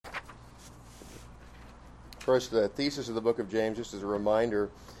First, the thesis of the book of James, just as a reminder,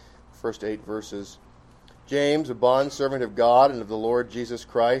 first 8 verses. James, a bondservant of God and of the Lord Jesus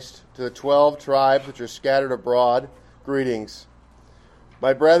Christ, to the 12 tribes which are scattered abroad, greetings.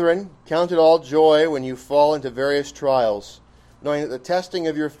 My brethren, count it all joy when you fall into various trials, knowing that the testing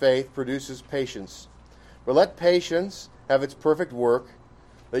of your faith produces patience. But let patience have its perfect work,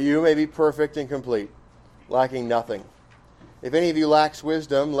 that you may be perfect and complete, lacking nothing. If any of you lacks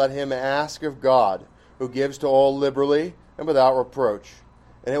wisdom, let him ask of God, who gives to all liberally and without reproach,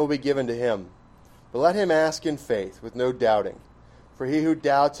 and it will be given to him. But let him ask in faith, with no doubting. For he who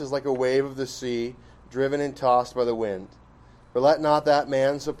doubts is like a wave of the sea, driven and tossed by the wind. But let not that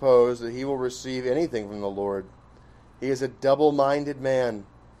man suppose that he will receive anything from the Lord. He is a double-minded man,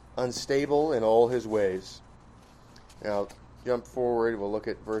 unstable in all his ways. Now, jump forward. We'll look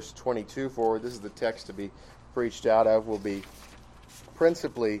at verse 22 forward. This is the text to be preached out of. We'll be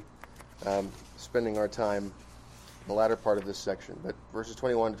principally spending our time in the latter part of this section, but verses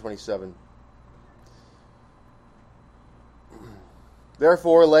 21 to 27.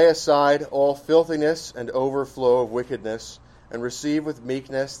 Therefore lay aside all filthiness and overflow of wickedness, and receive with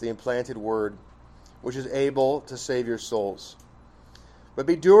meekness the implanted word, which is able to save your souls. But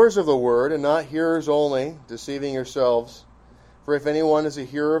be doers of the word, and not hearers only, deceiving yourselves. For if anyone is a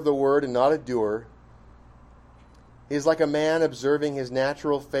hearer of the word and not a doer, he is like a man observing his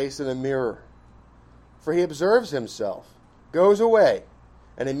natural face in a mirror. For he observes himself, goes away,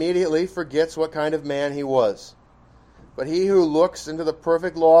 and immediately forgets what kind of man he was. But he who looks into the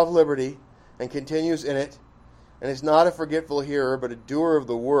perfect law of liberty and continues in it, and is not a forgetful hearer, but a doer of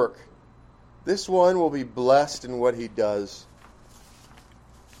the work, this one will be blessed in what he does.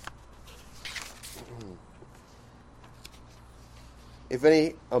 If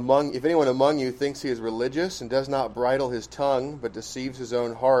anyone among you thinks he is religious and does not bridle his tongue, but deceives his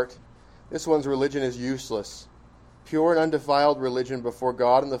own heart, this one's religion is useless. Pure and undefiled religion before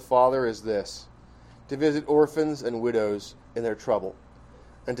God and the Father is this: to visit orphans and widows in their trouble,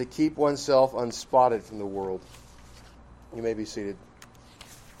 and to keep oneself unspotted from the world. You may be seated.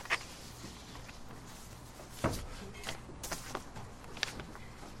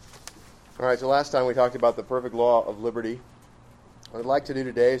 All right, so last time we talked about the perfect law of liberty. What I'd like to do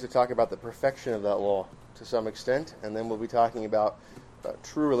today is to talk about the perfection of that law to some extent, and then we'll be talking about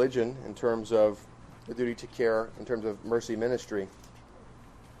true religion in terms of the duty to care, in terms of mercy ministry.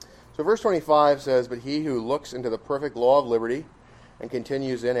 So verse 25 says, "But he who looks into the perfect law of liberty and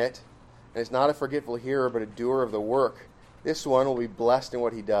continues in it, and is not a forgetful hearer but a doer of the work, this one will be blessed in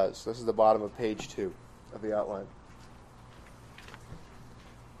what he does." This is the bottom of page 2 of the outline.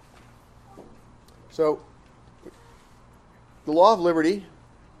 So, the law of liberty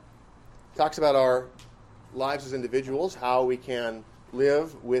talks about our lives as individuals, how we can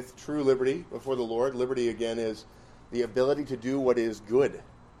live with true liberty before the Lord. Liberty, again, is the ability to do what is good.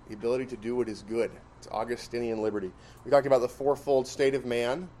 The ability to do what is good. It's Augustinian liberty. We talked about the fourfold state of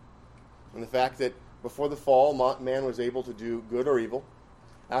man, and the fact that before the fall, man was able to do good or evil.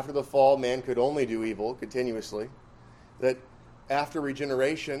 After the fall, man could only do evil continuously. That after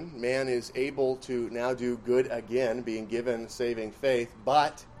regeneration, man is able to now do good again, being given saving faith,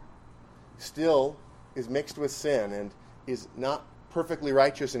 but still is mixed with sin and is not perfectly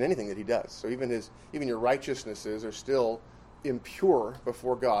righteous in anything that he does. So even your righteousnesses are still impure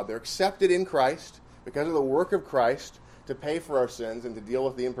before God. They're accepted in Christ because of the work of Christ to pay for our sins and to deal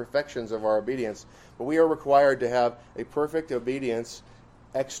with the imperfections of our obedience. But we are required to have a perfect obedience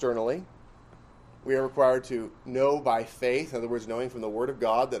externally. We are required to know by faith, in other words, knowing from the Word of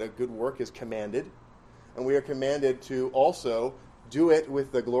God that a good work is commanded. And we are commanded to also do it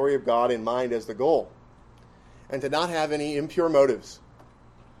with the glory of God in mind as the goal. And to not have any impure motives.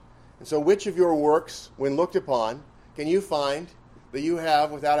 And so which of your works, when looked upon, can you find that you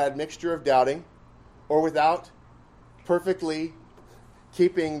have without admixture of doubting, or without perfectly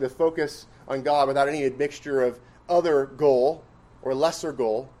keeping the focus on God, without any admixture of other goal or lesser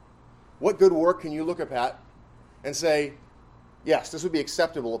goal? What good work can you look up at and say, yes, this would be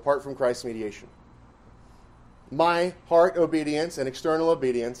acceptable apart from Christ's mediation? My heart obedience and external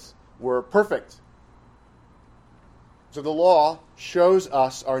obedience were perfect. So the law shows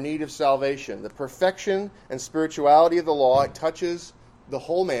us our need of salvation. The perfection and spirituality of the law, it touches the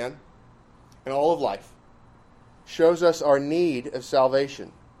whole man and all of life. Shows us our need of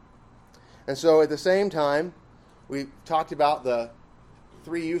salvation. And so at the same time, we talked about the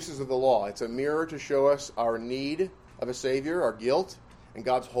 3 uses of the law. It's a mirror to show us our need of a Savior, our guilt, and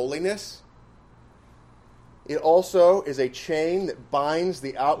God's holiness. It also is a chain that binds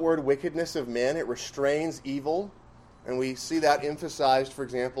the outward wickedness of men. It restrains evil. And we see that emphasized, for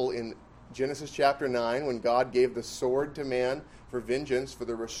example, in Genesis chapter 9, when God gave the sword to man for vengeance, for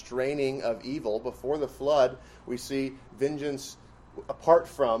the restraining of evil. Before the flood, we see vengeance apart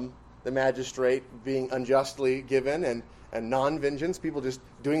from the magistrate being unjustly given, and non-vengeance, people just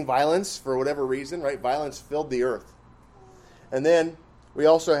doing violence for whatever reason, right? Violence filled the earth. And then we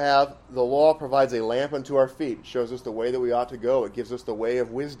also have the law provides a lamp unto our feet. It shows us the way that we ought to go. It gives us the way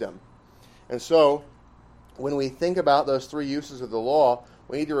of wisdom. And so, when we think about those three uses of the law,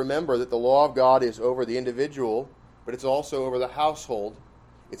 we need to remember that the law of God is over the individual, but it's also over the household,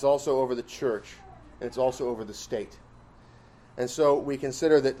 it's also over the church, and it's also over the state. And so we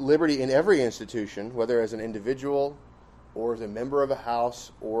consider that liberty in every institution, whether as an individual or as a member of a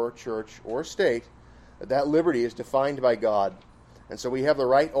house or church or state, that liberty is defined by God. And so we have the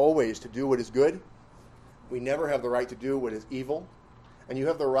right always to do what is good. We never have the right to do what is evil. And you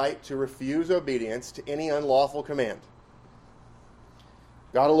have the right to refuse obedience to any unlawful command.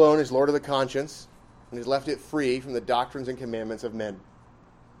 God alone is Lord of the conscience, and has left it free from the doctrines and commandments of men.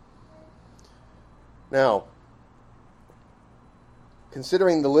 Now,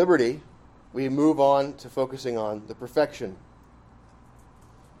 considering the liberty, we move on to focusing on the perfection.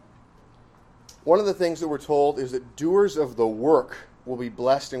 One of the things that we're told is that doers of the work will be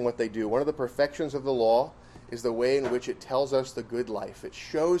blessed in what they do. One of the perfections of the law is the way in which it tells us the good life. It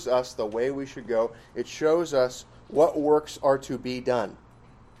shows us the way we should go. It shows us what works are to be done.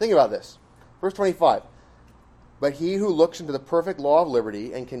 Think about this. Verse 25. But he who looks into the perfect law of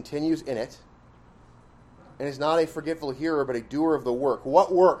liberty and continues in it, and is not a forgetful hearer, but a doer of the work.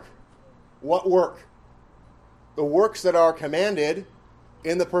 What work? What work? The works that are commanded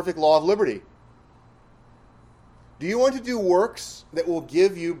in the perfect law of liberty. Do you want to do works that will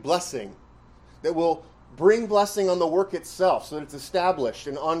give you blessing, that will bring blessing on the work itself, so that it's established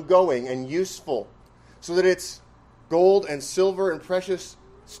and ongoing and useful, so that it's gold and silver and precious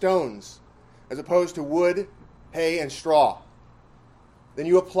stones, as opposed to wood, hay, and straw? Then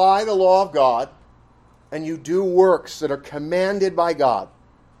you apply the law of God, and you do works that are commanded by God.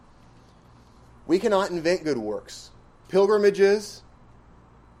 We cannot invent good works. Pilgrimages,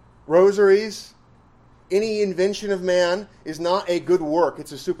 rosaries, any invention of man is not a good work.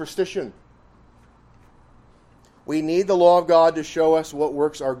 It's a superstition. We need the law of God to show us what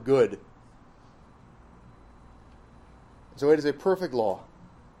works are good. So it is a perfect law.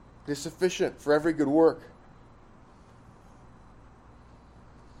 It is sufficient for every good work.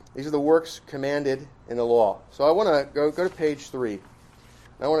 These are the works commanded in the law. So I want to go to page 3.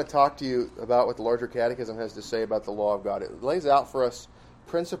 I want to talk to you about what the larger catechism has to say about the law of God. It lays out for us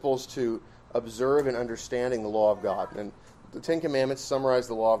principles to observe in understanding the law of God. And the Ten Commandments summarize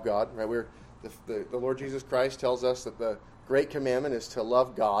the law of God. Right? The Lord Jesus Christ tells us that the great commandment is to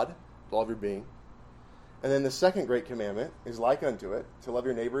love God with all of your being. And then the second great commandment is like unto it, to love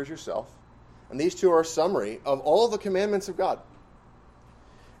your neighbor as yourself. And these two are a summary of all the commandments of God.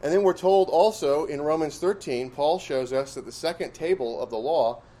 And then we're told also in Romans 13, Paul shows us that the second table of the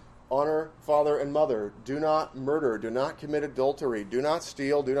law, honor father and mother, do not murder, do not commit adultery, do not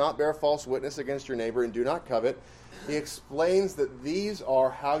steal, do not bear false witness against your neighbor, and do not covet. He explains that these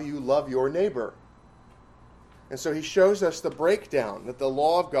are how you love your neighbor. And so he shows us the breakdown, that the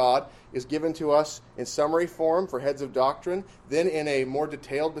law of God is given to us in summary form for heads of doctrine, then in a more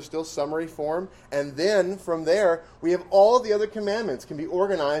detailed but still summary form, and then from there we have all of the other commandments can be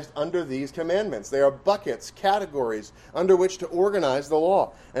organized under these commandments. They are buckets, categories under which to organize the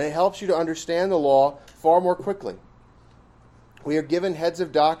law, and it helps you to understand the law far more quickly. We are given heads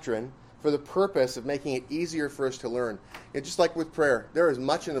of doctrine for the purpose of making it easier for us to learn. And just like with prayer, there is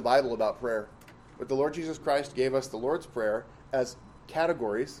much in the Bible about prayer. But the Lord Jesus Christ gave us the Lord's Prayer as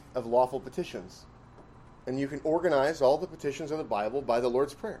categories of lawful petitions. And you can organize all the petitions of the Bible by the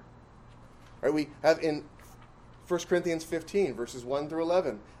Lord's Prayer. Right? We have in 1 Corinthians 15, verses 1 through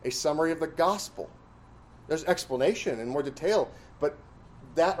 11, a summary of the gospel. There's explanation and more detail, but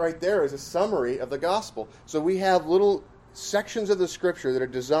that right there is a summary of the gospel. So we have little sections of the Scripture that are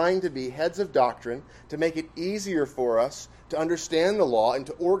designed to be heads of doctrine, to make it easier for us to understand the law and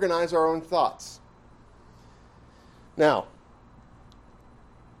to organize our own thoughts. Now,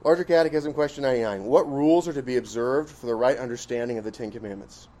 Larger Catechism, question 99. What rules are to be observed for the right understanding of the Ten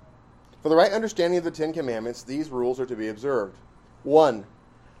Commandments? For the right understanding of the Ten Commandments, these rules are to be observed. 1.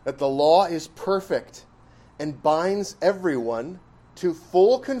 That the law is perfect and binds everyone to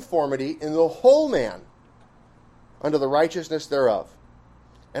full conformity in the whole man unto the righteousness thereof,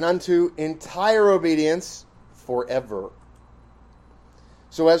 and unto entire obedience forever,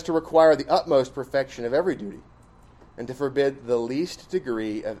 so as to require the utmost perfection of every duty, and to forbid the least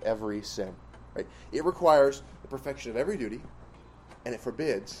degree of every sin. Right? It requires the perfection of every duty, and it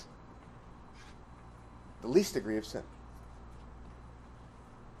forbids the least degree of sin.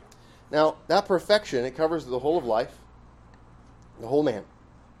 Now, that perfection, it covers the whole of life, the whole man.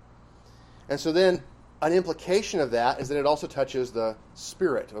 And so then, an implication of that is that it also touches the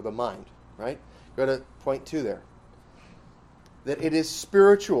spirit or the mind, right? Go to point 2 there. That it is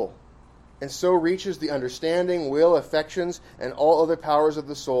spiritual, and so reaches the understanding, will, affections, and all other powers of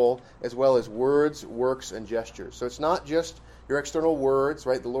the soul, as well as words, works, and gestures. So it's not just your external words,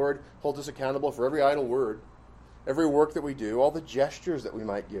 right? The Lord holds us accountable for every idle word, every work that we do, all the gestures that we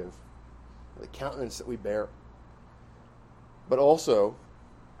might give, the countenance that we bear, but also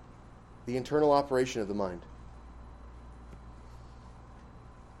the internal operation of the mind.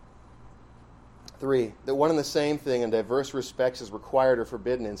 3, that one and the same thing in diverse respects is required or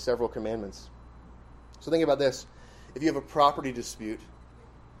forbidden in several commandments. So think about this. If you have a property dispute,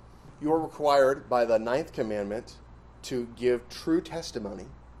 you are required by the 9th commandment to give true testimony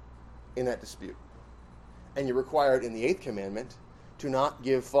in that dispute. And you're required in the 8th commandment to not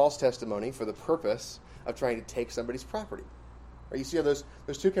give false testimony for the purpose of trying to take somebody's property. Right? You see how those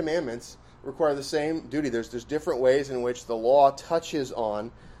 2 commandments require the same duty. There's different ways in which the law touches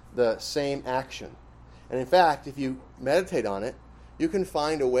on the same action. And in fact, if you meditate on it, you can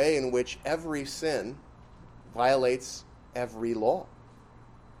find a way in which every sin violates every law.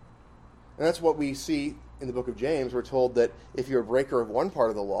 And that's what we see in the book of James. We're told that if you're a breaker of one part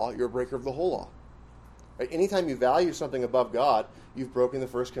of the law, you're a breaker of the whole law. Right? Anytime you value something above God, you've broken the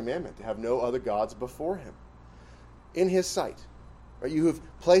first commandment, to have no other gods before him. In his sight. Right? You have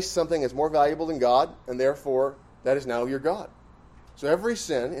placed something as more valuable than God, and therefore that is now your God. So every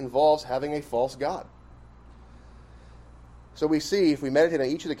sin involves having a false god. So we see, if we meditate on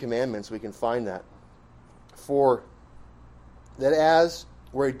each of the commandments, we can find that. For that as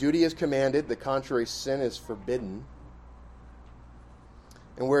where a duty is commanded, the contrary sin is forbidden.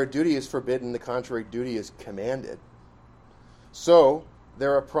 And where a duty is forbidden, the contrary duty is commanded. So,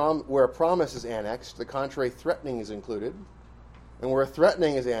 where a promise is annexed, the contrary threatening is included. And where a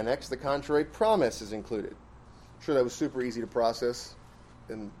threatening is annexed, the contrary promise is included. I'm sure that was super easy to process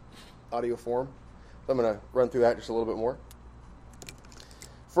in audio form. So I'm going to run through that just a little bit more.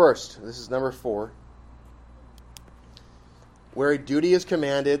 First, this is number 4. Where a duty is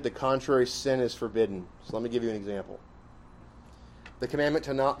commanded, the contrary sin is forbidden. So let me give you an example. The commandment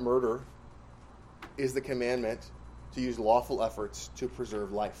to not murder is the commandment to use lawful efforts to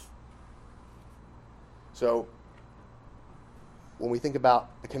preserve life. So, when we think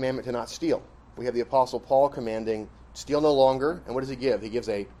about the commandment to not steal, we have the Apostle Paul commanding, steal no longer. And what does he give? He gives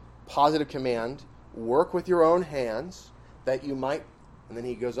a positive command, work with your own hands, that you might, and then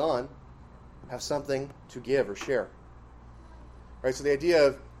he goes on, have something to give or share. Right? So the idea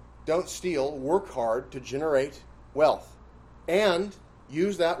of don't steal, work hard to generate wealth. And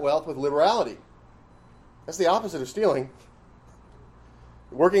use that wealth with liberality. That's the opposite of stealing.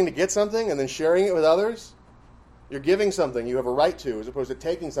 Working to get something and then sharing it with others. You're giving something you have a right to, as opposed to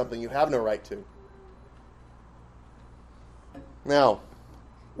taking something you have no right to. Now,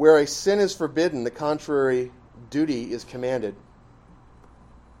 where a sin is forbidden, the contrary duty is commanded.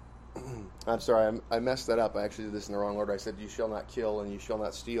 I'm sorry, I messed that up. I actually did this in the wrong order. I said, you shall not kill and you shall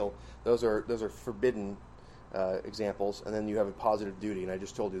not steal. Those are forbidden examples, and then you have a positive duty, and I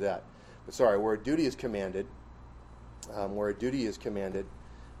just told you that. But sorry, where a duty is commanded,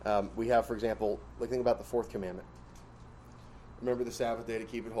 we have, for example, think about the 4th commandment. Remember the Sabbath day to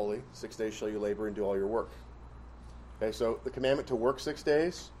keep it holy. 6 days shall you labor and do all your work. Okay, so the commandment to work 6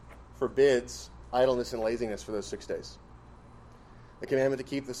 days forbids idleness and laziness for those 6 days. The commandment to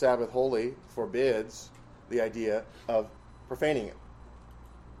keep the Sabbath holy forbids the idea of profaning it.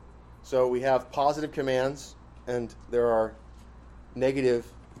 So we have positive commands, and there are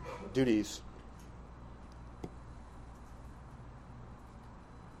negative duties.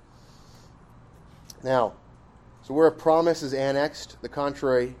 Now, so where a promise is annexed, the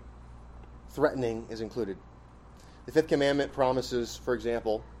contrary threatening is included. The 5th commandment promises, for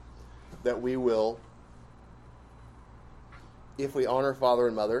example, that we will, if we honor father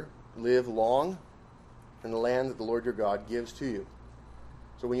and mother, live long in the land that the Lord your God gives to you.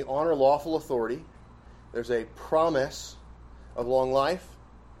 So when you honor lawful authority, there's a promise of long life.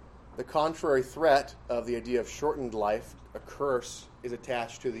 The contrary threat of the idea of shortened life, a curse, is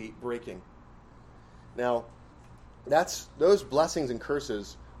attached to the breaking. Now, those blessings and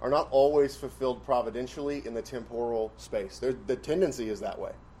curses are not always fulfilled providentially in the temporal space. The tendency is that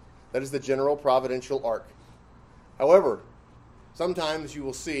way. That is the general providential arc. However, sometimes you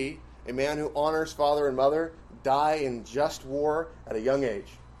will see a man who honors father and mother die in just war at a young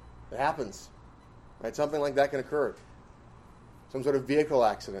age. It happens. Right? Something like that can occur. Some sort of vehicle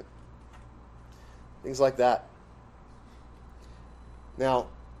accident. Things like that. Now,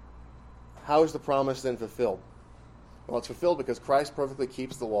 how is the promise then fulfilled? Well, it's fulfilled because Christ perfectly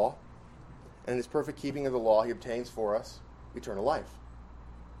keeps the law, and in his perfect keeping of the law, he obtains for us eternal life.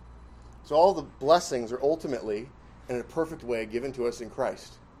 So all the blessings are ultimately, in a perfect way, given to us in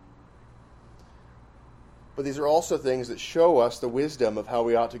Christ. But these are also things that show us the wisdom of how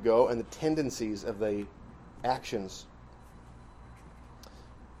we ought to go and the tendencies of the actions.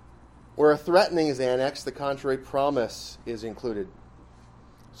 Where a threatening is annexed, the contrary promise is included.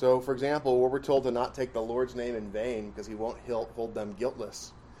 So, for example, where we're told to not take the Lord's name in vain because he won't hold them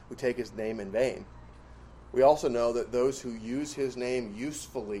guiltless who take his name in vain. We also know that those who use his name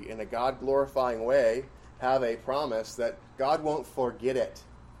usefully in a God-glorifying way have a promise that God won't forget it,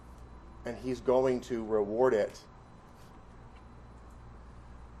 and he's going to reward it.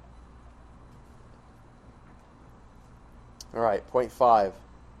 All right, point 5.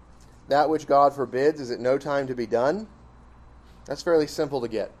 That which God forbids is at no time to be done. That's fairly simple to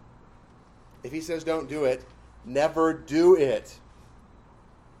get. If he says don't do it, never do it.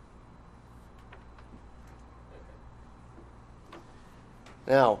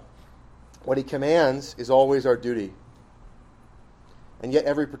 Now, what he commands is always our duty. And yet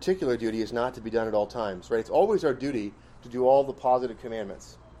every particular duty is not to be done at all times, right? It's always our duty to do all the positive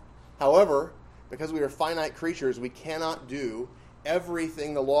commandments. However, because we are finite creatures, we cannot do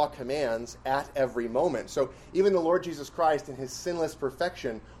everything the law commands at every moment. So even the Lord Jesus Christ in his sinless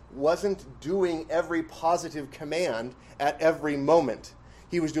perfection wasn't doing every positive command at every moment.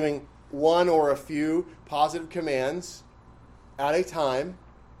 He was doing one or a few positive commands at a time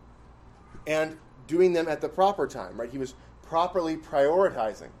and doing them at the proper time, right? He was properly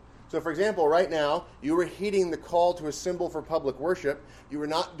prioritizing. So, for example, right now, you were heeding the call to assemble for public worship. You were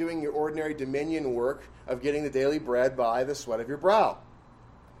not doing your ordinary dominion work of getting the daily bread by the sweat of your brow.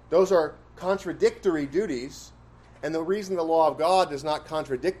 Those are contradictory duties, and the reason the law of God does not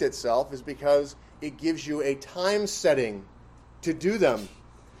contradict itself is because it gives you a time setting to do them.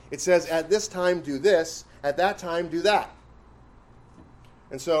 It says, at this time do this, at that time do that.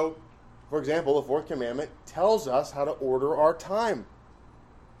 And so, for example, the fourth commandment tells us how to order our time.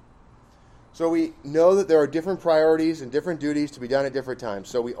 So we know that there are different priorities and different duties to be done at different times.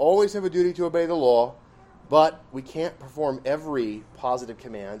 So we always have a duty to obey the law, but we can't perform every positive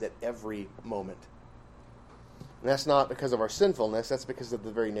command at every moment. And that's not because of our sinfulness, that's because of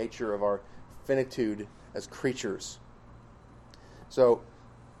the very nature of our finitude as creatures. So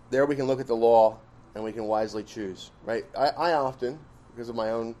there we can look at the law and we can wisely choose, right? I often, because of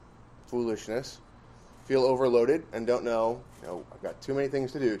my own foolishness, feel overloaded and don't know, I've got too many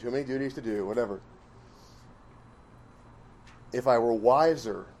things to do, too many duties to do, whatever. If I were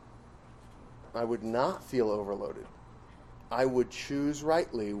wiser, I would not feel overloaded. I would choose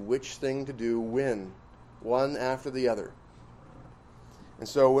rightly which thing to do when, one after the other. And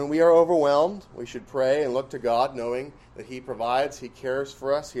so when we are overwhelmed, we should pray and look to God, knowing that he provides, he cares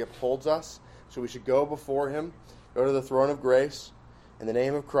for us, he upholds us. So we should go before him, go to the throne of grace, in the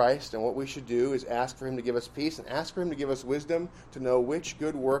name of Christ, and what we should do is ask for him to give us peace and ask for him to give us wisdom to know which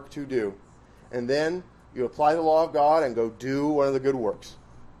good work to do. And then you apply the law of God and go do one of the good works.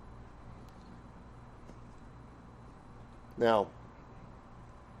 Now,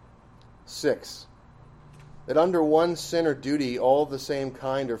 6. That under one sin or duty all of the same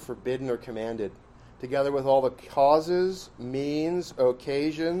kind are forbidden or commanded, together with all the causes, means,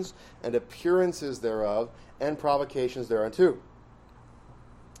 occasions, and appearances thereof, and provocations thereunto.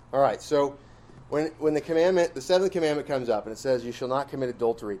 All right, so when the seventh commandment comes up and it says, you shall not commit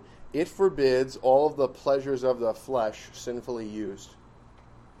adultery, it forbids all of the pleasures of the flesh sinfully used.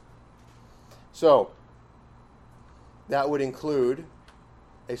 So, that would include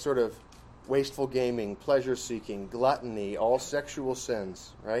a sort of wasteful gaming, pleasure-seeking, gluttony, all sexual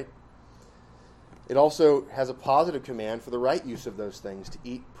sins, right? It also has a positive command for the right use of those things, to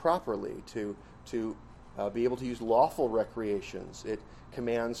eat properly, to be able to use lawful recreations. It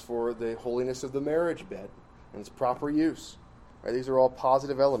commands for the holiness of the marriage bed and its proper use. Right? These are all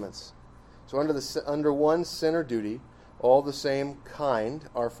positive elements. So under one sin or duty, all the same kind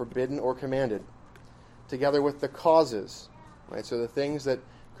are forbidden or commanded, together with the causes. Right? So the things that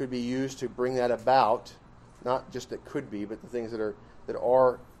could be used to bring that about, not just that could be, but the things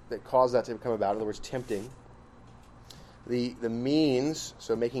that cause that to come about. In other words, tempting. The means,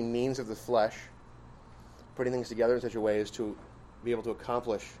 so making means of the flesh, putting things together in such a way as to be able to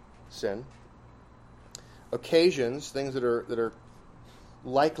accomplish sin. Occasions, things that are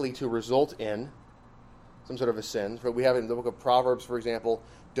likely to result in some sort of a sin. But we have in the book of Proverbs, for example,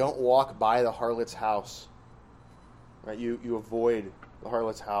 don't walk by the harlot's house. Right? You avoid the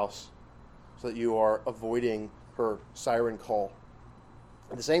harlot's house so that you are avoiding her siren call.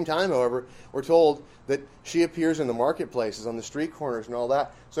 At the same time, however, we're told that she appears in the marketplaces, on the street corners and all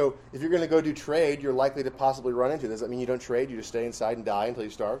that. So if you're going to go do trade, you're likely to possibly run into this. Does that mean you don't trade? You just stay inside and die until you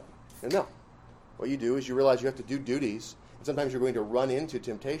starve? No. What you do is you realize you have to do duties, and sometimes you're going to run into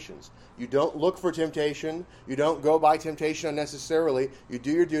temptations. You don't look for temptation. You don't go by temptation unnecessarily. You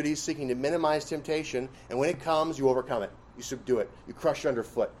do your duties seeking to minimize temptation, and when it comes, you overcome it. You subdue it. You crush it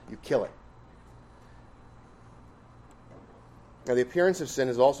underfoot. You kill it. Now, the appearance of sin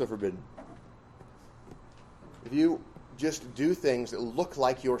is also forbidden. If you just do things that look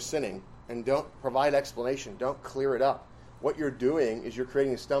like you're sinning and don't provide explanation, don't clear it up, what you're doing is you're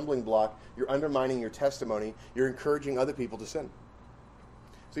creating a stumbling block, you're undermining your testimony, you're encouraging other people to sin.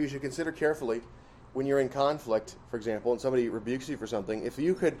 So you should consider carefully when you're in conflict, for example, and somebody rebukes you for something, if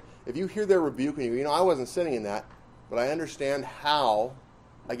you hear their rebuke and you know, I wasn't sinning in that, but I understand how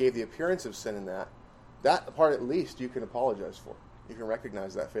I gave the appearance of sin in that part at least you can apologize for. You can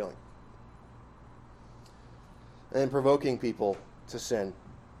recognize that feeling. And provoking people to sin.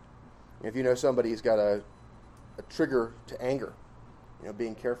 If you know somebody's got a trigger to anger,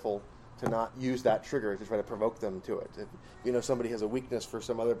 being careful to not use that trigger to try to provoke them to it. If you know somebody has a weakness for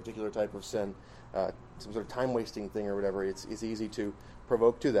some other particular type of sin, some sort of time-wasting thing or whatever, it's easy to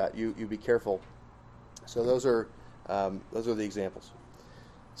provoke to that. You be careful. So those are the examples.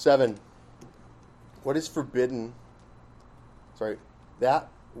 7. What is forbidden or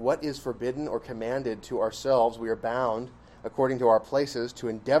commanded to ourselves, we are bound, according to our places, to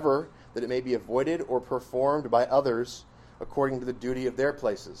endeavor that it may be avoided or performed by others according to the duty of their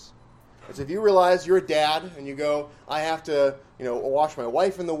places. And so if you realize you're a dad and you go, I have to, wash my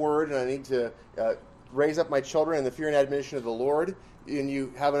wife in the Word, and I need to raise up my children in the fear and admonition of the Lord, and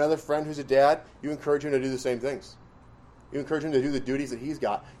you have another friend who's a dad, you encourage him to do the same things. You encourage him to do the duties that he's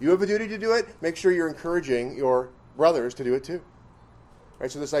got. You have a duty to do it. Make sure you're encouraging your brothers to do it too.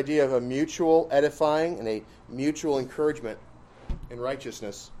 Right? So this idea of a mutual edifying and a mutual encouragement in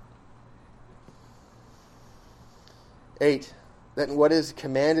righteousness. 8. That in what is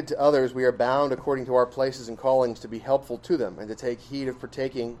commanded to others, we are bound according to our places and callings to be helpful to them and to take heed of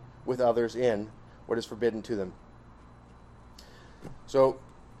partaking with others in what is forbidden to them. So,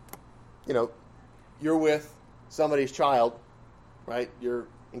 you're with somebody's child, right? You're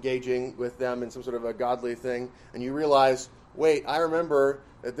engaging with them in some sort of a godly thing, and you realize, wait, I remember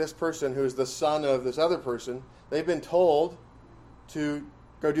that this person who's the son of this other person, they've been told to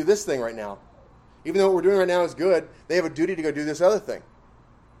go do this thing right now. Even though what we're doing right now is good, they have a duty to go do this other thing.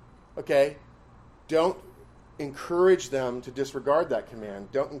 Okay? Don't encourage them to disregard that command.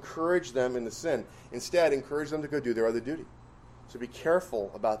 Don't encourage them in the sin. Instead, encourage them to go do their other duty. So be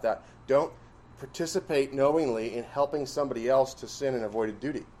careful about that. Don't participate knowingly in helping somebody else to sin and avoid a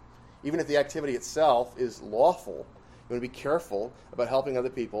duty. Even if the activity itself is lawful, you want to be careful about helping other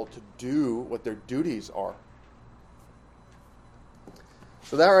people to do what their duties are.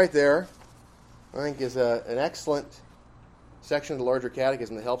 So that right there, I think, is an excellent section of the larger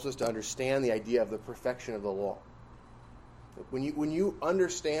catechism that helps us to understand the idea of the perfection of the law. When you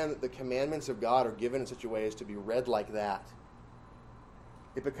understand that the commandments of God are given in such a way as to be read like that,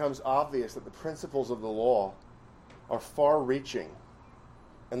 it becomes obvious that the principles of the law are far-reaching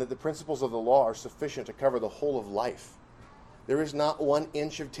and that the principles of the law are sufficient to cover the whole of life. There is not 1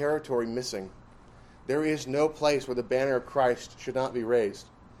 inch of territory missing. There is no place where the banner of Christ should not be raised.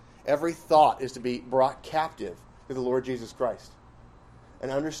 Every thought is to be brought captive to the Lord Jesus Christ.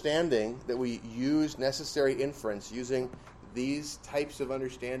 And understanding that we use necessary inference, using these types of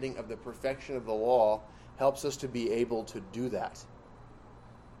understanding of the perfection of the law, helps us to be able to do that.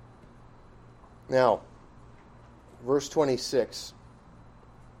 Now, verse 26.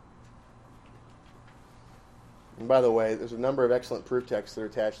 And by the way, there's a number of excellent proof texts that are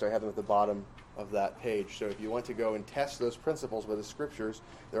attached. I have them at the bottom of that page. So if you want to go and test those principles with the Scriptures,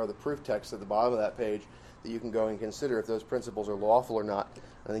 there are the proof texts at the bottom of that page that you can go and consider if those principles are lawful or not.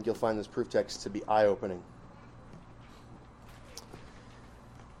 I think you'll find those proof texts to be eye-opening.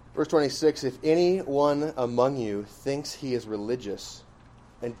 Verse 26, if anyone among you thinks he is religious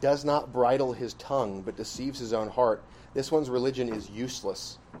and does not bridle his tongue but deceives his own heart, this one's religion is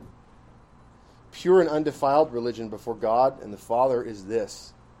useless. Pure and undefiled religion before God and the Father is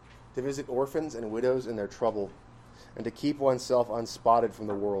this: to visit orphans and widows in their trouble, and to keep oneself unspotted from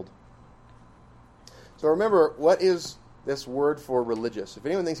the world. So remember, what is this word for religious? If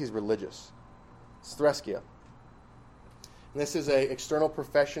anyone thinks he's religious, it's threskia. And this is an external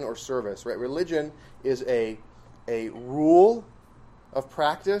profession or service, right? Religion is a rule of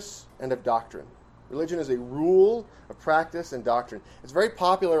practice and of doctrine. Religion is a rule of practice and doctrine. It's very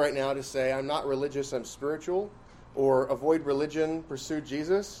popular right now to say, I'm not religious, I'm spiritual, or avoid religion, pursue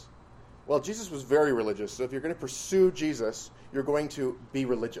Jesus. Well, Jesus was very religious, so if you're going to pursue Jesus, you're going to be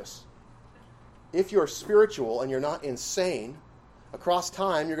religious. If you're spiritual and you're not insane, across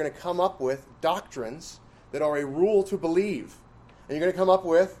time you're going to come up with doctrines that are a rule to believe. And you're going to come up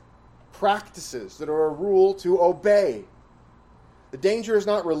with practices that are a rule to obey. The danger is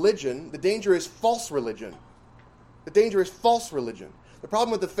not religion. The danger is false religion. The danger is false religion. The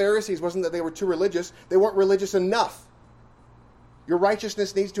problem with the Pharisees wasn't that they were too religious. They weren't religious enough. Your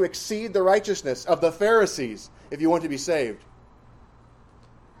righteousness needs to exceed the righteousness of the Pharisees if you want to be saved.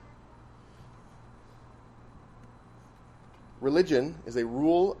 Religion is a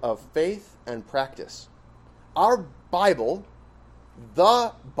rule of faith and practice. Our Bible,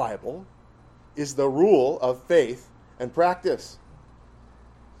 the Bible, is the rule of faith and practice.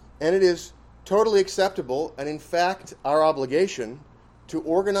 And it is totally acceptable, and in fact, our obligation to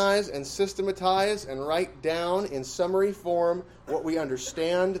organize and systematize and write down in summary form what we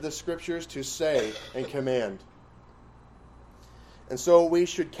understand the Scriptures to say and command. And so we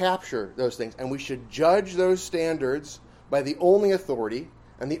should capture those things, and we should judge those standards by the only authority,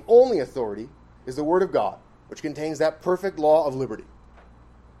 and the only authority is the Word of God, which contains that perfect law of liberty.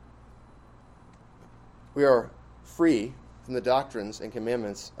 We are free from the doctrines and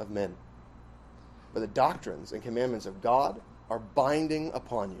commandments of men. But the doctrines and commandments of God are binding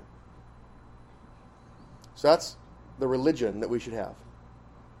upon you. So that's the religion that we should have.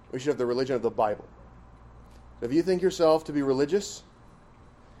 We should have the religion of the Bible. So if you think yourself to be religious,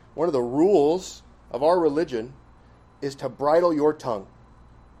 one of the rules of our religion is to bridle your tongue.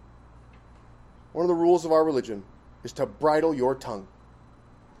 One of the rules of our religion is to bridle your tongue.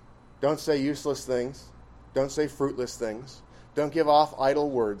 Don't say useless things. Don't say fruitless things. Don't give off idle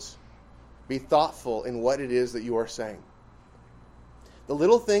words. Be thoughtful in what it is that you are saying. The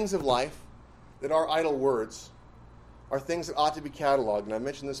little things of life that are idle words are things that ought to be cataloged. And I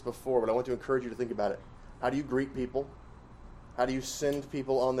mentioned this before, but I want to encourage you to think about it. How do you greet people? How do you send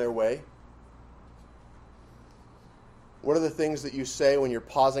people on their way? What are the things that you say when you're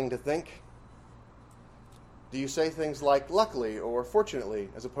pausing to think? Do you say things like luckily or fortunately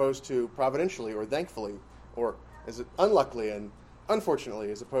as opposed to providentially or thankfully? Or is it unluckily and unfortunately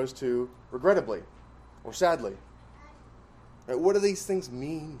as opposed to regrettably or sadly? Right, what do these things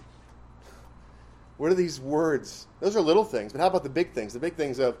mean? What are these words? Those are little things, but how about the big things? The big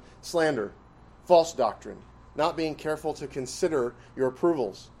things of slander, false doctrine, not being careful to consider your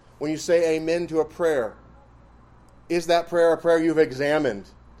approvals. When you say amen to a prayer, is that prayer a prayer you've examined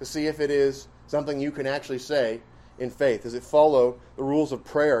to see if it is something you can actually say in faith? Does it follow the rules of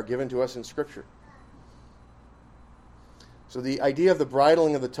prayer given to us in Scripture? So the idea of the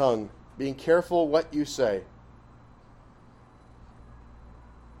bridling of the tongue, being careful what you say.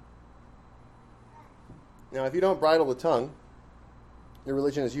 Now, if you don't bridle the tongue, your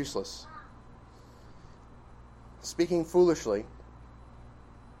religion is useless. Speaking foolishly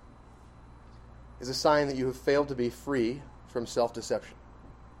is a sign that you have failed to be free from self-deception.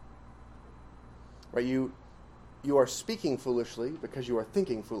 Right? You are speaking foolishly because you are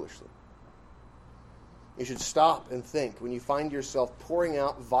thinking foolishly. You should stop and think when you find yourself pouring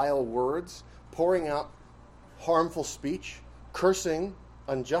out vile words, pouring out harmful speech, cursing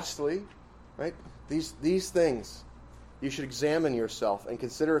unjustly, right? These things, you should examine yourself and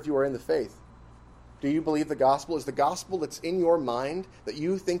consider if you are in the faith. Do you believe the gospel? Is the gospel that's in your mind that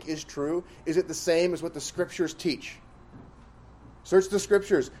you think is true, is it the same as what the Scriptures teach? Search the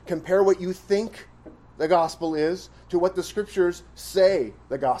Scriptures. Compare what you think the gospel is to what the Scriptures say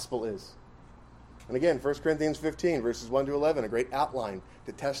the gospel is. And again, 1 Corinthians 15, verses 1 to 11, a great outline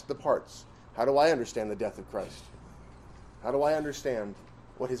to test the parts. How do I understand the death of Christ? How do I understand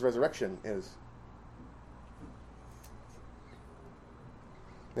what his resurrection is?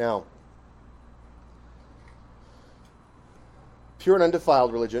 Now, pure and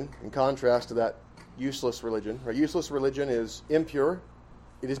undefiled religion, in contrast to that useless religion. Right? Useless religion is impure,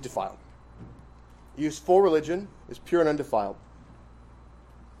 it is defiled. Useful religion is pure and undefiled.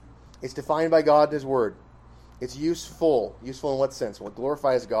 It's defined by God and His Word. It's useful. Useful in what sense? Well, it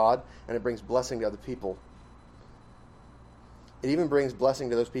glorifies God, and it brings blessing to other people. It even brings blessing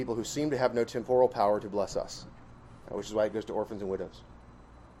to those people who seem to have no temporal power to bless us, which is why it goes to orphans and widows.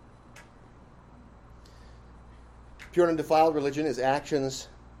 Pure and undefiled religion is actions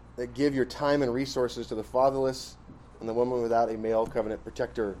that give your time and resources to the fatherless and the woman without a male covenant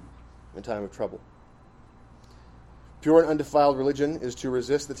protector in time of trouble. Pure and undefiled religion is to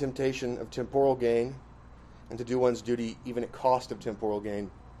resist the temptation of temporal gain and to do one's duty even at cost of temporal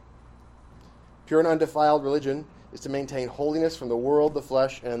gain. Pure and undefiled religion is to maintain holiness from the world, the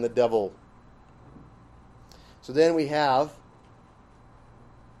flesh, and the devil. So then we have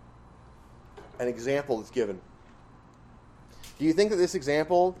an example that's given. Do you think that this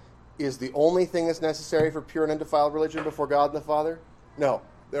example is the only thing that's necessary for pure and undefiled religion before God and the Father? No.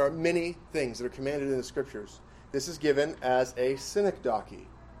 There are many things that are commanded in the Scriptures. This is given as a synecdoche.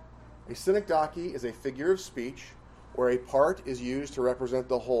 A synecdoche is a figure of speech where a part is used to represent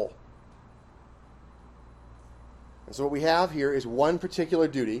the whole. And so what we have here is one particular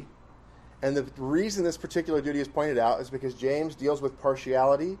duty, and the reason this particular duty is pointed out is because James deals with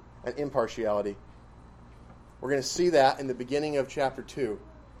partiality and impartiality. We're going to see that in the beginning of chapter 2.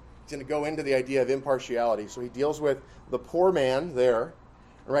 He's going to go into the idea of impartiality. So he deals with the poor man there,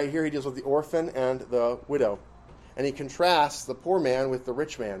 and right here he deals with the orphan and the widow. And he contrasts the poor man with the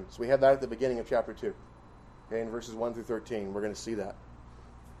rich man. So we have that at the beginning of chapter 2. Okay, in verses 1 through 13, we're going to see that.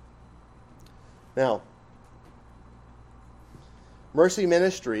 Now, mercy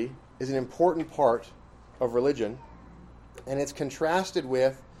ministry is an important part of religion, and it's contrasted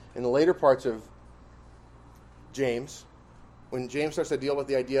with, in the later parts of James, when James starts to deal with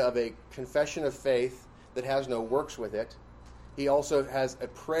the idea of a confession of faith that has no works with it, he also has a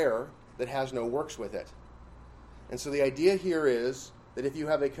prayer that has no works with it. And so the idea here is that if you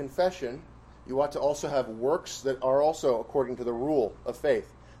have a confession, you ought to also have works that are also according to the rule of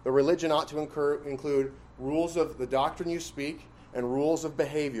faith. The religion ought to include rules of the doctrine you speak and rules of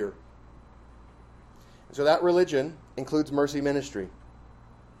behavior. And so that religion includes mercy ministry.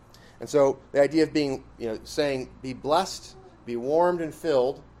 And so the idea of being, saying, be blessed, be warmed and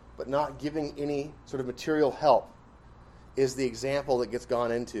filled, but not giving any sort of material help is the example that gets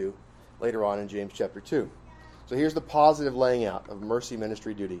gone into later on in James chapter 2. So here's the positive laying out of mercy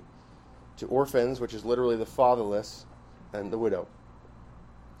ministry duty to orphans, which is literally the fatherless, and the widow.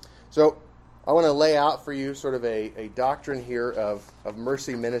 So I want to lay out for you sort of a doctrine here of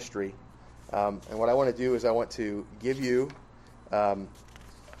mercy ministry. And what I want to do is I want to give you a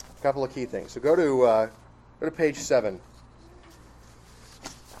couple of key things. So go to page 7.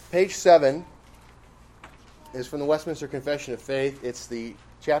 Page 7 is from the Westminster Confession of Faith. It's the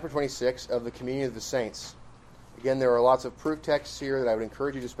chapter 26 of the Communion of the Saints. Again, there are lots of proof texts here that I would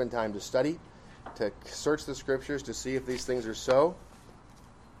encourage you to spend time to study, to search the Scriptures to see if these things are so.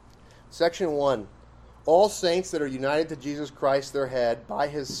 Section 1. All saints that are united to Jesus Christ, their head, by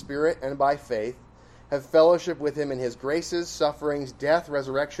His Spirit and by faith, have fellowship with Him in His graces, sufferings, death,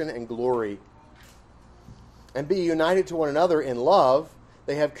 resurrection, and glory. And be united to one another in love,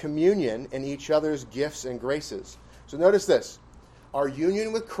 they have communion in each other's gifts and graces. So notice this. Our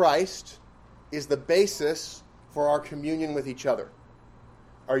union with Christ is the basis for our communion with each other.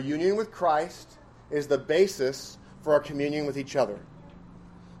 Our union with Christ is the basis for our communion with each other.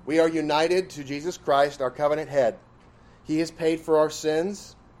 We are united to Jesus Christ, our covenant head. He has paid for our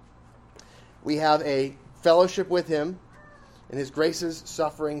sins. We have a fellowship with Him in His graces,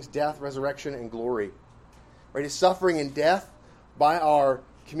 sufferings, death, resurrection, and glory. Right? His suffering and death, by our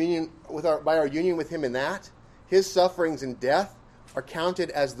communion by our union with Him in that, His sufferings and death are counted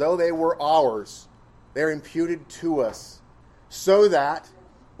as though they were ours. They're imputed to us, so that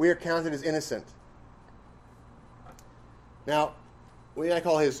we are counted as innocent. Now, we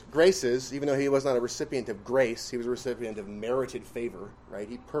call His graces, even though He was not a recipient of grace, He was a recipient of merited favor, right?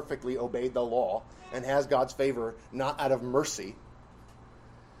 He perfectly obeyed the law and has God's favor, not out of mercy.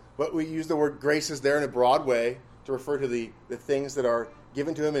 But we use the word graces there in a broad way to refer to the things that are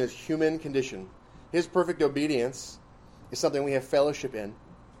given to Him in His human condition. His perfect obedience is something we have fellowship in.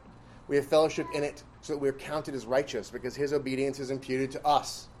 We have fellowship in it so that we are counted as righteous, because His obedience is imputed to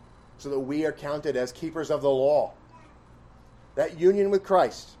us, so that we are counted as keepers of the law. That union with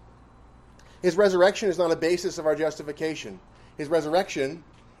Christ. His resurrection is not a basis of our justification. His resurrection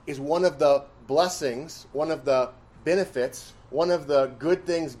is one of the blessings, one of the benefits, one of the good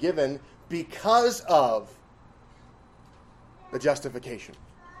things given because of the justification.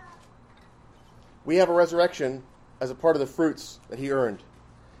 We have a resurrection as a part of the fruits that He earned.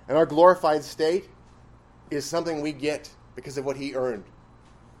 And our glorified state is something we get because of what He earned.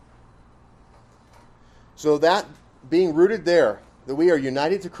 So that being rooted there, that we are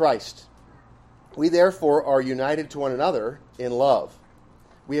united to Christ, we therefore are united to one another in love.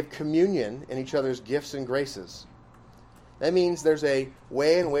 We have communion in each other's gifts and graces. That means there's a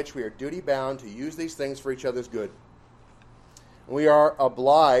way in which we are duty-bound to use these things for each other's good. We are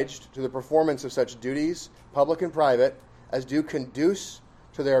obliged to the performance of such duties, public and private, as do conduce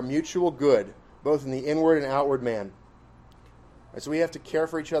to their mutual good, both in the inward and outward man. And so we have to care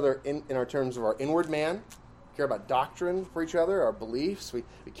for each other in our terms of our inward man, care about doctrine for each other, our beliefs. We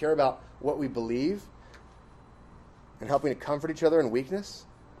care about what we believe and helping to comfort each other in weakness.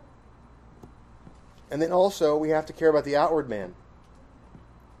 And then also we have to care about the outward man,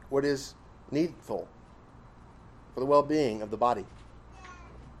 what is needful for the well-being of the body.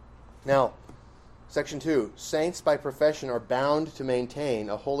 Now, Section 2, saints by profession are bound to maintain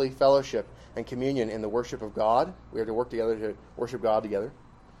a holy fellowship and communion in the worship of God. We are to work together to worship God together.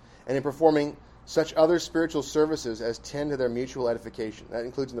 And in performing such other spiritual services as tend to their mutual edification. That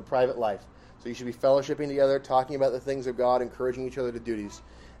includes in the private life. So you should be fellowshipping together, talking about the things of God, encouraging each other to duties.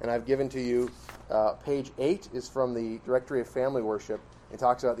 And I've given to you, page 8 is from the Directory of Family Worship. It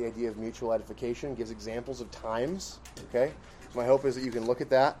talks about the idea of mutual edification, gives examples of times. Okay? So my hope is that you can look at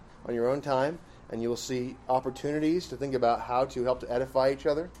that on your own time, and you will see opportunities to think about how to help to edify each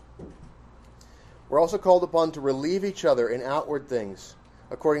other. We're also called upon to relieve each other in outward things,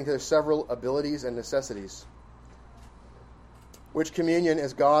 according to their several abilities and necessities. Which communion,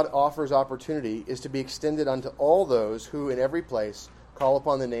 as God offers opportunity, is to be extended unto all those who in every place call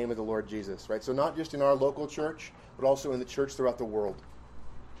upon the name of the Lord Jesus. Right? So not just in our local church, but also in the church throughout the world.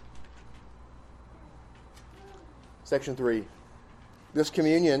 Section 3. This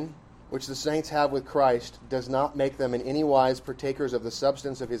communion, which the saints have with Christ, does not make them in any wise partakers of the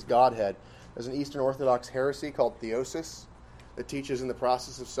substance of his Godhead. There's an Eastern Orthodox heresy called theosis that teaches in the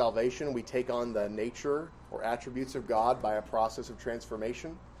process of salvation we take on the nature or attributes of God by a process of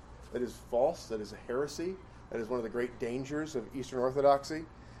transformation. That is false. That is a heresy. That is one of the great dangers of Eastern Orthodoxy.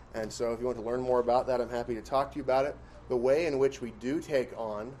 And so if you want to learn more about that, I'm happy to talk to you about it. The way in which we do take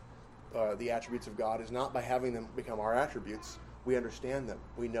on the attributes of God is not by having them become our attributes. We understand them.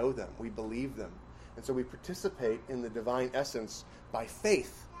 We know them. We believe them. And so we participate in the divine essence by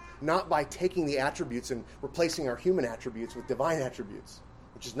faith, not by taking the attributes and replacing our human attributes with divine attributes,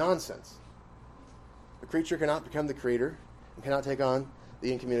 which is nonsense. The creature cannot become the creator and cannot take on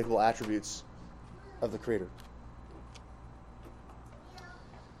the incommunicable attributes of the creator.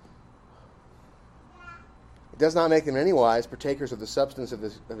 It does not make them in any wise partakers of the substance of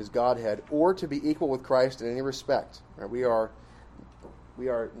his Godhead, or to be equal with Christ in any respect. Right? We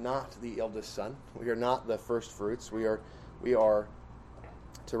are not the eldest son. We are not the first fruits. We are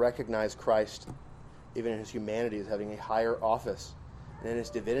to recognize Christ, even in his humanity, as having a higher office. And in his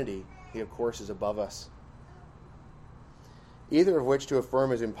divinity, he, of course, is above us. Either of which to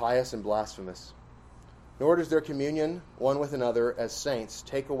affirm is impious and blasphemous. Nor does their communion one with another as saints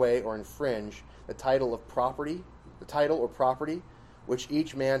take away or infringe the title or property, which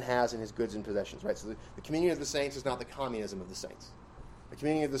each man has in his goods and possessions. Right? So the communion of the saints is not the communism of the saints. The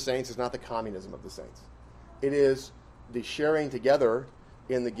communion of the saints is not the communism of the saints. It is the sharing together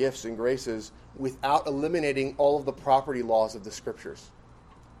in the gifts and graces without eliminating all of the property laws of the Scriptures.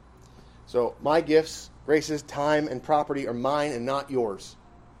 So my gifts, graces, time, and property are mine and not yours,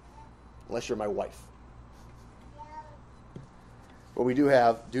 unless you're my wife. But we do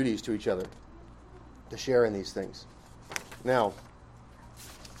have duties to each other to share in these things. Now,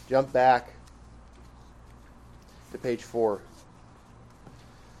 jump back to page 4.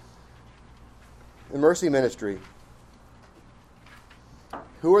 The mercy ministry.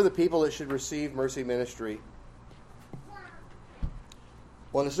 Who are the people that should receive mercy ministry?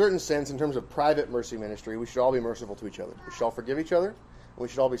 Well, in a certain sense, in terms of private mercy ministry, we should all be merciful to each other. We should all forgive each other, and we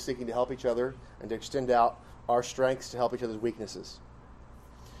should all be seeking to help each other and to extend out our strengths to help each other's weaknesses.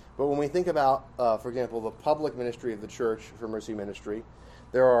 But when we think about, for example, the public ministry of the church for mercy ministry,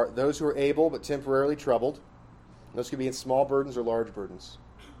 there are those who are able but temporarily troubled. Those could be in small burdens or large burdens.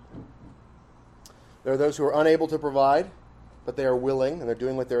 There are those who are unable to provide, but they are willing, and they're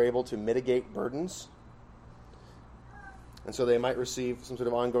doing what they're able to mitigate burdens. And so they might receive some sort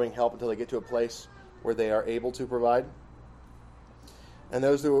of ongoing help until they get to a place where they are able to provide. And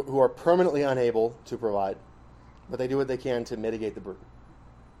those who are permanently unable to provide, but they do what they can to mitigate the burden.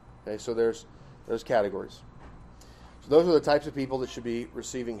 Okay, so there's those categories. So those are the types of people that should be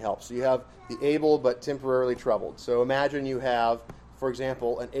receiving help. So you have the able but temporarily troubled. So imagine you have, for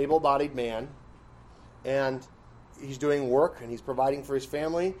example, an able-bodied man, and he's doing work and he's providing for his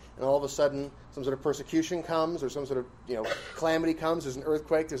family, and all of a sudden some sort of persecution comes, or some sort of calamity comes. There's an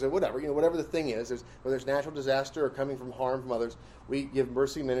earthquake. There's a whatever the thing is. Whether it's natural disaster or coming from harm from others, we give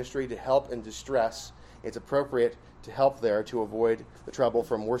mercy ministry to help in distress. It's appropriate to help there to avoid the trouble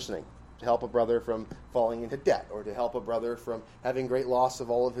from worsening, to help a brother from falling into debt, or to help a brother from having great loss of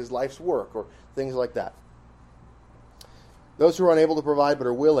all of his life's work, or things like that. Those who are unable to provide but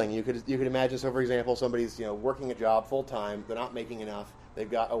are willing, you could imagine, so for example, somebody's working a job full time, they're not making enough, they've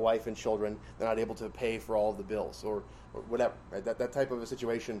got a wife and children, they're not able to pay for all of the bills or whatever. Right? That type of a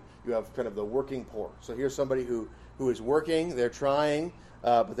situation, you have kind of the working poor. So here's somebody who is working, they're trying,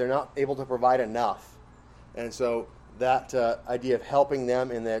 but they're not able to provide enough. And so that idea of helping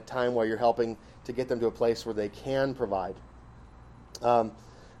them in that time while you're helping to get them to a place where they can provide.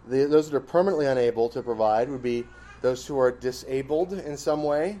 Those that are permanently unable to provide would be those who are disabled in some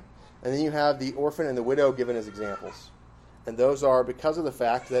way. And then you have the orphan and the widow given as examples. And those are because of the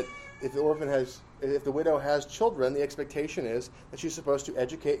fact that if the widow has children, the expectation is that she's supposed to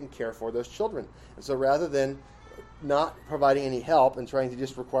educate and care for those children. And so rather than not providing any help and trying to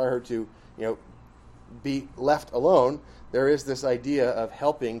just require her to, be left alone, there is this idea of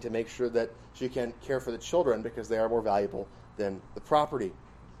helping to make sure that she can care for the children because they are more valuable than the property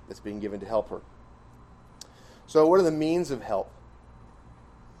that's being given to help her. So what are the means of help?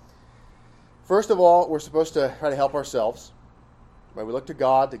 First of all, we're supposed to try to help ourselves. Right? We look to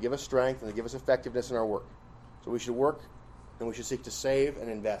God to give us strength and to give us effectiveness in our work. So we should work and we should seek to save and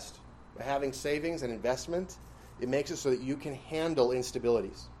invest. By having savings and investment, it makes it so that you can handle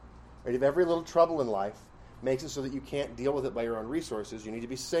instabilities. Right? If every little trouble in life makes it so that you can't deal with it by your own resources, you need to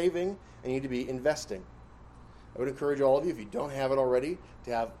be saving and you need to be investing. I would encourage all of you, if you don't have it already,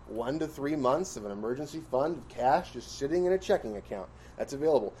 to have 1 to 3 months of an emergency fund of cash just sitting in a checking account. That's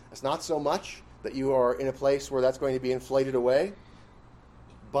available. It's not so much that you are in a place where that's going to be inflated away,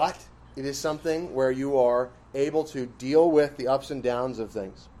 but it is something where you are able to deal with the ups and downs of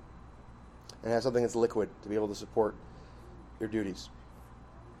things and have something that's liquid to be able to support your duties.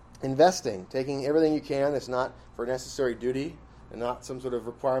 Investing, taking everything you can that's not for necessary duty and not some sort of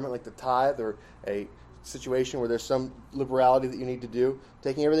requirement like the tithe or a situation where there's some liberality that you need to do,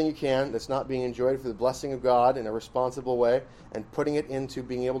 taking everything you can that's not being enjoyed for the blessing of God in a responsible way and putting it into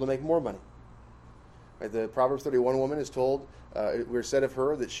being able to make more money. Right? The Proverbs 31 woman is told, we're said of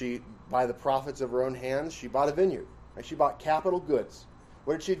her that she, by the profits of her own hands, she bought a vineyard. Right? She bought capital goods.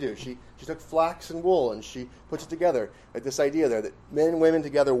 What did she do? She took flax and wool and she puts it together. Like this idea there that men and women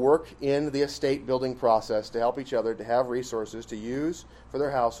together work in the estate building process to help each other, to have resources to use for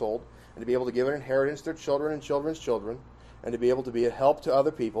their household, and to be able to give an inheritance to their children and children's children, and to be able to be a help to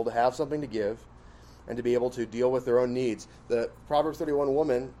other people, to have something to give, and to be able to deal with their own needs. The Proverbs 31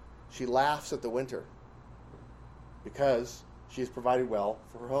 woman, she laughs at the winter because she has provided well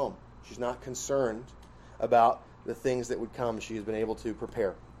for her home. She's not concerned about the things that would come. She has been able to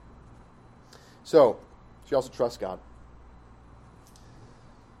prepare. So, she also trusts God.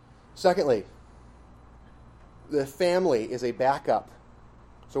 Secondly, the family is a backup.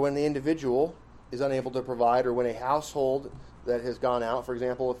 So when the individual is unable to provide, or when a household that has gone out, for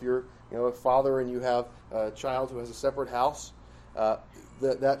example, if you're a father and you have a child who has a separate house,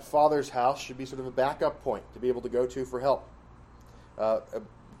 that father's house should be sort of a backup point to be able to go to for help. A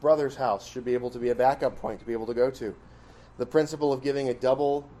brother's house should be able to be a backup point to be able to go to. The principle of giving a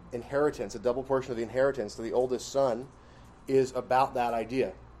double inheritance, a double portion of the inheritance to the oldest son, is about that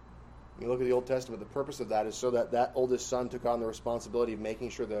idea. You look at the Old Testament, the purpose of that is so that oldest son took on the responsibility of making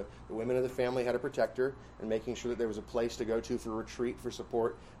sure the women of the family had a protector and making sure that there was a place to go to for retreat, for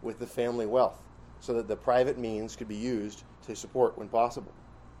support with the family wealth, so that the private means could be used to support when possible.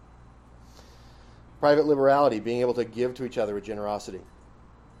 Private liberality, being able to give to each other with generosity.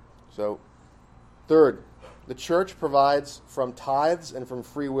 So, third, the church provides from tithes and from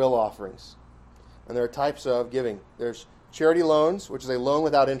free will offerings. And there are types of giving. There's charity loans, which is a loan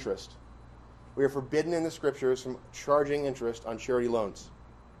without interest. We are forbidden in the Scriptures from charging interest on charity loans.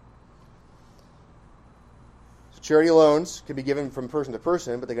 So charity loans can be given from person to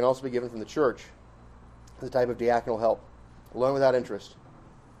person, but they can also be given from the church as a type of diaconal help. A loan without interest.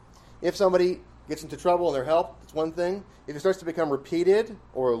 If somebody gets into trouble and their help, it's one thing. If it starts to become repeated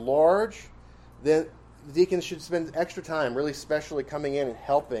or large, then the deacons should spend extra time really specially coming in and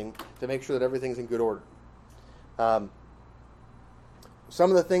helping to make sure that everything's in good order. Some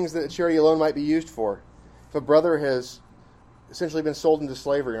of the things that a charity loan might be used for. If a brother has essentially been sold into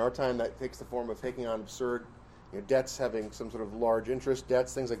slavery, in our time that takes the form of taking on absurd debts, having some sort of large interest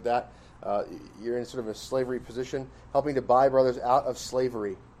debts, things like that. You're in sort of a slavery position, helping to buy brothers out of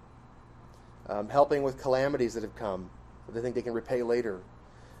slavery. Helping with calamities that have come that they think they can repay later.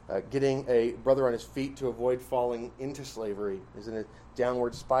 Getting a brother on his feet to avoid falling into slavery. He's in a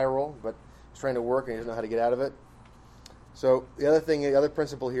downward spiral, but he's trying to work and he doesn't know how to get out of it. So the other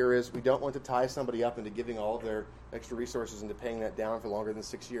principle here is we don't want to tie somebody up into giving all of their extra resources into paying that down for longer than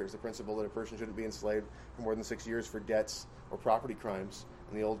 6 years. The principle that a person shouldn't be enslaved for more than 6 years for debts or property crimes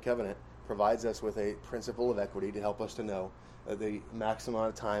in the Old Covenant provides us with a principle of equity to help us to know the maximum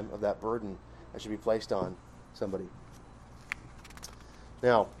amount of time of that burden that should be placed on somebody.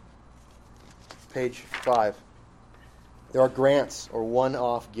 Now, page 5. There are grants or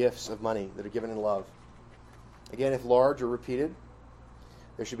one-off gifts of money that are given in love. Again, if large or repeated,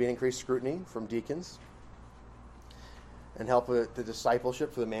 there should be an increased scrutiny from deacons and help with the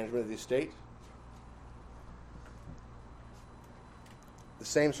discipleship for the management of the estate. The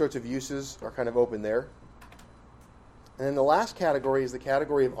same sorts of uses are kind of open there. And then the last category is the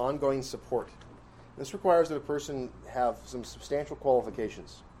category of ongoing support. This requires that a person have some substantial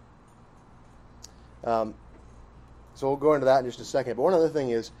qualifications. So we'll go into that in just a second. But one other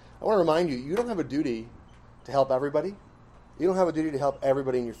thing is, I want to remind you, you don't have a duty to help everybody. You don't have a duty to help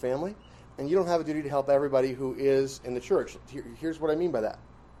everybody in your family. And you don't have a duty to help everybody who is in the church. Here's what I mean by that.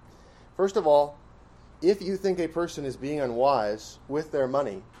 First of all, if you think a person is being unwise with their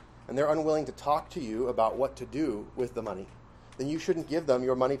money, and they're unwilling to talk to you about what to do with the money, then you shouldn't give them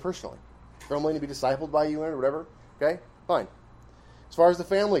your money personally. If they're unwilling to be discipled by you or whatever, okay, fine. As far as the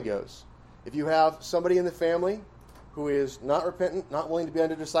family goes, if you have somebody in the family who is not repentant, not willing to be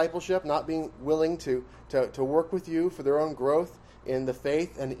under discipleship, not being willing to work with you for their own growth in the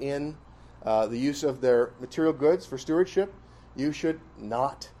faith and in the use of their material goods for stewardship, you should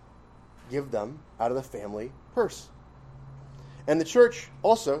not give them out of the family purse. And the church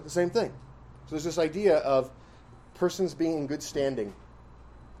also, the same thing. So there's this idea of persons being in good standing,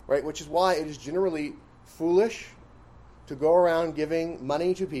 right? Which is why it is generally foolish to go around giving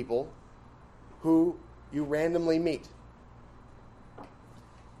money to people who you randomly meet.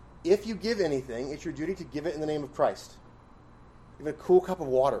 If you give anything, it's your duty to give it in the name of Christ. Give a cool cup of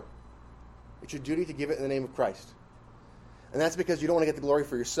water. It's your duty to give it in the name of Christ. And that's because you don't want to get the glory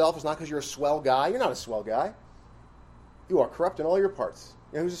for yourself. It's not because you're a swell guy. You're not a swell guy. You are corrupt in all your parts.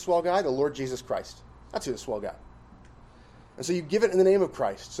 You know who's a swell guy? The Lord Jesus Christ. That's who's a swell guy. And so you give it in the name of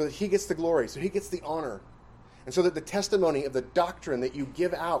Christ so that he gets the glory, so he gets the honor, and so that the testimony of the doctrine that you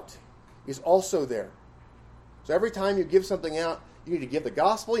give out is also there. So every time you give something out, you need to give the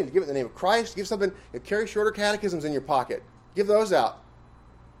gospel, you need to give it in the name of Christ, give something, carry shorter catechisms in your pocket. Give those out.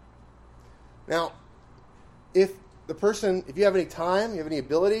 Now, if you have any time, you have any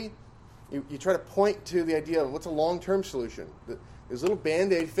ability, you try to point to the idea of what's a long-term solution. These little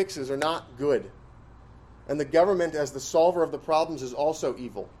Band-Aid fixes are not good. And the government, as the solver of the problems, is also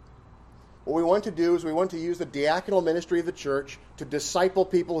evil. What we want to do is we want to use the diaconal ministry of the church to disciple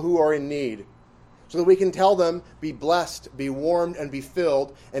people who are in need, so that we can tell them, be blessed, be warmed, and be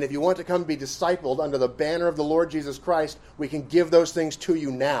filled. And if you want to come be discipled under the banner of the Lord Jesus Christ, we can give those things to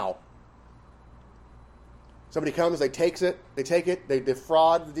you now. Somebody comes, they take it, they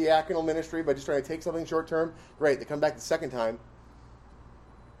defraud the diaconal ministry by just trying to take something short term. Great, they come back the second time.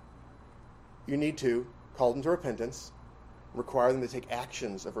 You need to call them to repentance, require them to take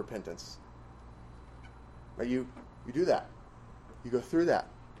actions of repentance. Now you do that. You go through that.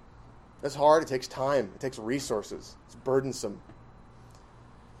 That's hard, it takes time, it takes resources, it's burdensome.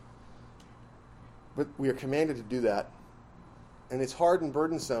 But we are commanded to do that. And it's hard and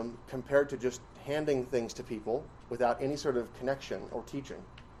burdensome compared to just handing things to people without any sort of connection or teaching.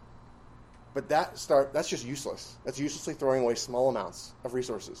 But that's just useless. That's uselessly throwing away small amounts of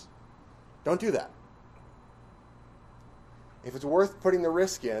resources. Don't do that. If it's worth putting the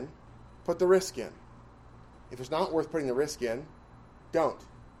risk in, put the risk in. If it's not worth putting the risk in, don't.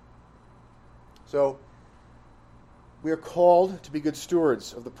 So, we are called to be good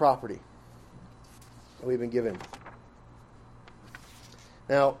stewards of the property that we've been given.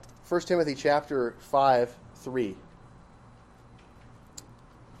 Now, 1 Timothy chapter 5:3,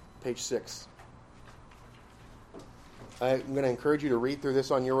 page 6. I'm going to encourage you to read through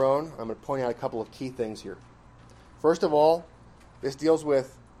this on your own. I'm going to point out a couple of key things here. First of all, this deals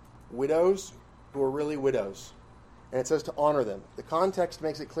with widows who are really widows. And it says to honor them. The context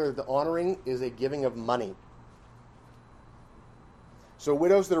makes it clear that the honoring is a giving of money. So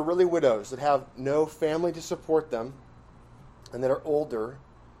widows that are really widows, that have no family to support them, and that are older,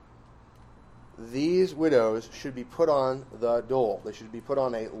 these widows should be put on the dole. They should be put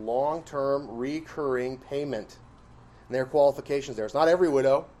on a long-term, recurring payment. And there are qualifications there. It's not every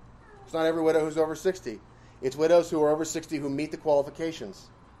widow. It's not every widow who's over 60. It's widows who are over 60 who meet the qualifications.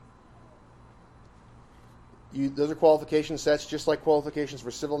 Those are qualification sets, just like qualifications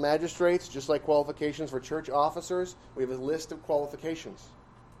for civil magistrates, just like qualifications for church officers. We have a list of qualifications.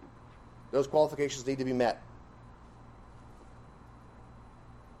 Those qualifications need to be met.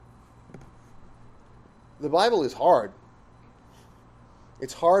 The Bible is hard.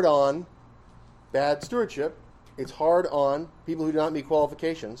 It's hard on bad stewardship. It's hard on people who do not meet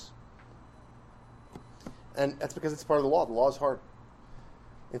qualifications. And that's because it's part of the law. The law is hard.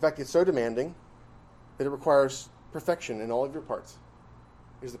 In fact, it's so demanding that it requires perfection in all of your parts.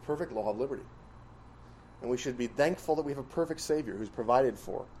 is the perfect law of liberty. And we should be thankful that we have a perfect Savior who's provided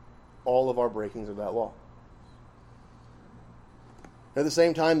for all of our breakings of that law. At the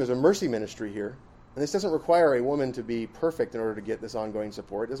same time, there's a mercy ministry here. And this doesn't require a woman to be perfect in order to get this ongoing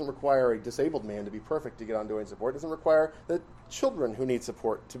support. It doesn't require a disabled man to be perfect to get ongoing support. It doesn't require the children who need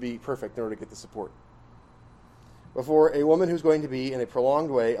support to be perfect in order to get the support. But for a woman who's going to be in a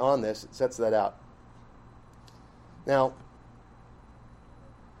prolonged way on this, it sets that out. Now,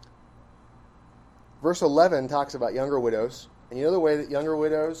 verse 11 talks about younger widows. And you know the way that younger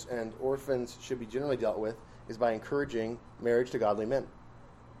widows and orphans should be generally dealt with is by encouraging marriage to godly men.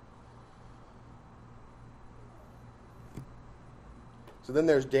 So then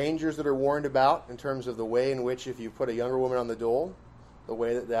there's dangers that are warned about in terms of the way in which if you put a younger woman on the dole, the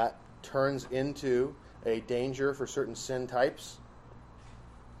way that that turns into a danger for certain sin types.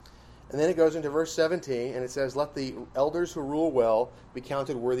 And then it goes into verse 17, and it says, "Let the elders who rule well be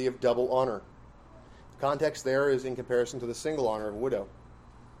counted worthy of double honor." The context there is in comparison to the single honor of a widow.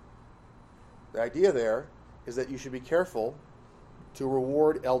 The idea there is that you should be careful to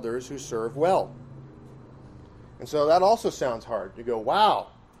reward elders who serve well. And so that also sounds hard. You go, wow,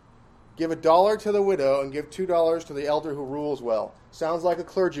 give $1 to the widow and give $2 to the elder who rules well. Sounds like a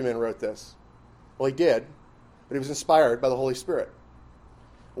clergyman wrote this. Well, he did, but he was inspired by the Holy Spirit.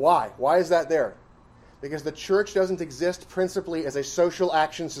 Why? Why is that there? Because the church doesn't exist principally as a social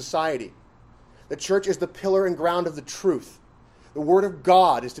action society. The church is the pillar and ground of the truth. The Word of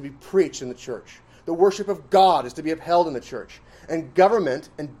God is to be preached in the church. The worship of God is to be upheld in the church. And government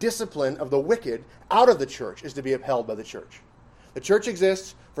and discipline of the wicked out of the church is to be upheld by the church. The church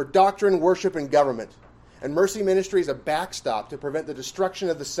exists for doctrine, worship, and government. And mercy ministry is a backstop to prevent the destruction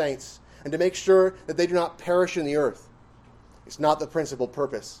of the saints and to make sure that they do not perish in the earth. It's not the principal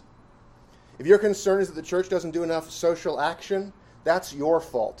purpose. If your concern is that the church doesn't do enough social action, that's your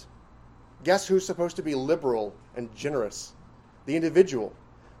fault. Guess who's supposed to be liberal and generous? The individual.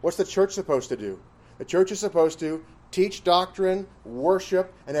 What's the church supposed to do? The church is supposed to teach doctrine,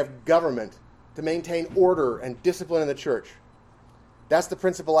 worship, and have government to maintain order and discipline in the church. That's the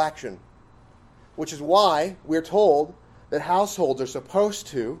principal action. Which is why we're told that households are supposed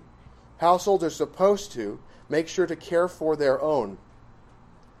to make sure to care for their own.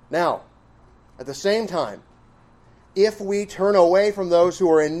 Now, at the same time, if we turn away from those who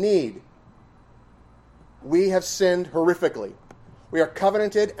are in need, we have sinned horrifically. We are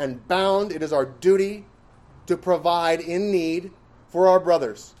covenanted and bound. It is our duty to provide in need for our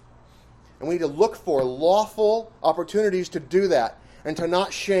brothers. And we need to look for lawful opportunities to do that and to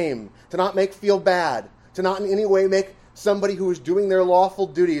not shame, to not make feel bad, to not in any way make somebody who is doing their lawful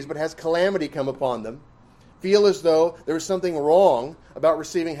duties but has calamity come upon them feel as though there is something wrong about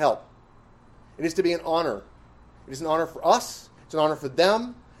receiving help. It is to be an honor. It is an honor for us. It's an honor for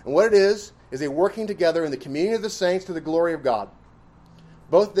them. And what it is a working together in the communion of the saints to the glory of God.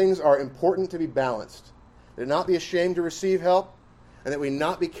 Both things are important to be balanced. That not be ashamed to receive help, and that we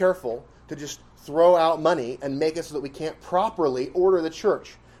not be careful to just throw out money and make it so that we can't properly order the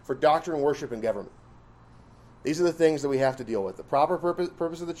church for doctrine, worship, and government. These are the things that we have to deal with. The proper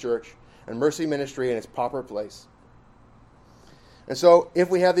purpose of the church and mercy ministry in its proper place. And so, if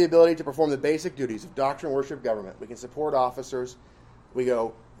we have the ability to perform the basic duties of doctrine, worship, government, we can support officers,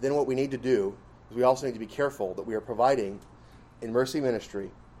 then what we need to do is we also need to be careful that we are providing in mercy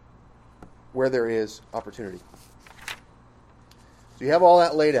ministry where there is opportunity. So you have all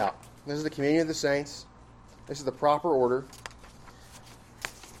that laid out. This is the communion of the saints. This is the proper order.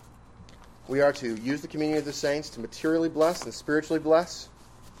 We are to use the communion of the saints to materially bless and spiritually bless.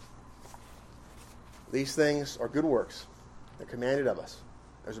 These things are good works. They're commanded of us.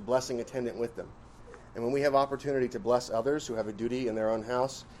 There's a blessing attendant with them. And when we have opportunity to bless others who have a duty in their own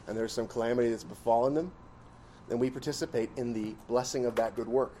house and there's some calamity that's befallen them, then we participate in the blessing of that good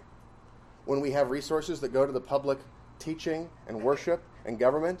work. When we have resources that go to the public teaching and worship and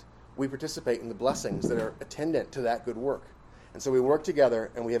government, we participate in the blessings that are attendant to that good work. And so we work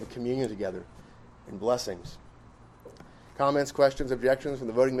together and we have a communion together in blessings. Comments, questions, objections from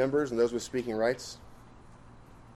the voting members and those with speaking rights?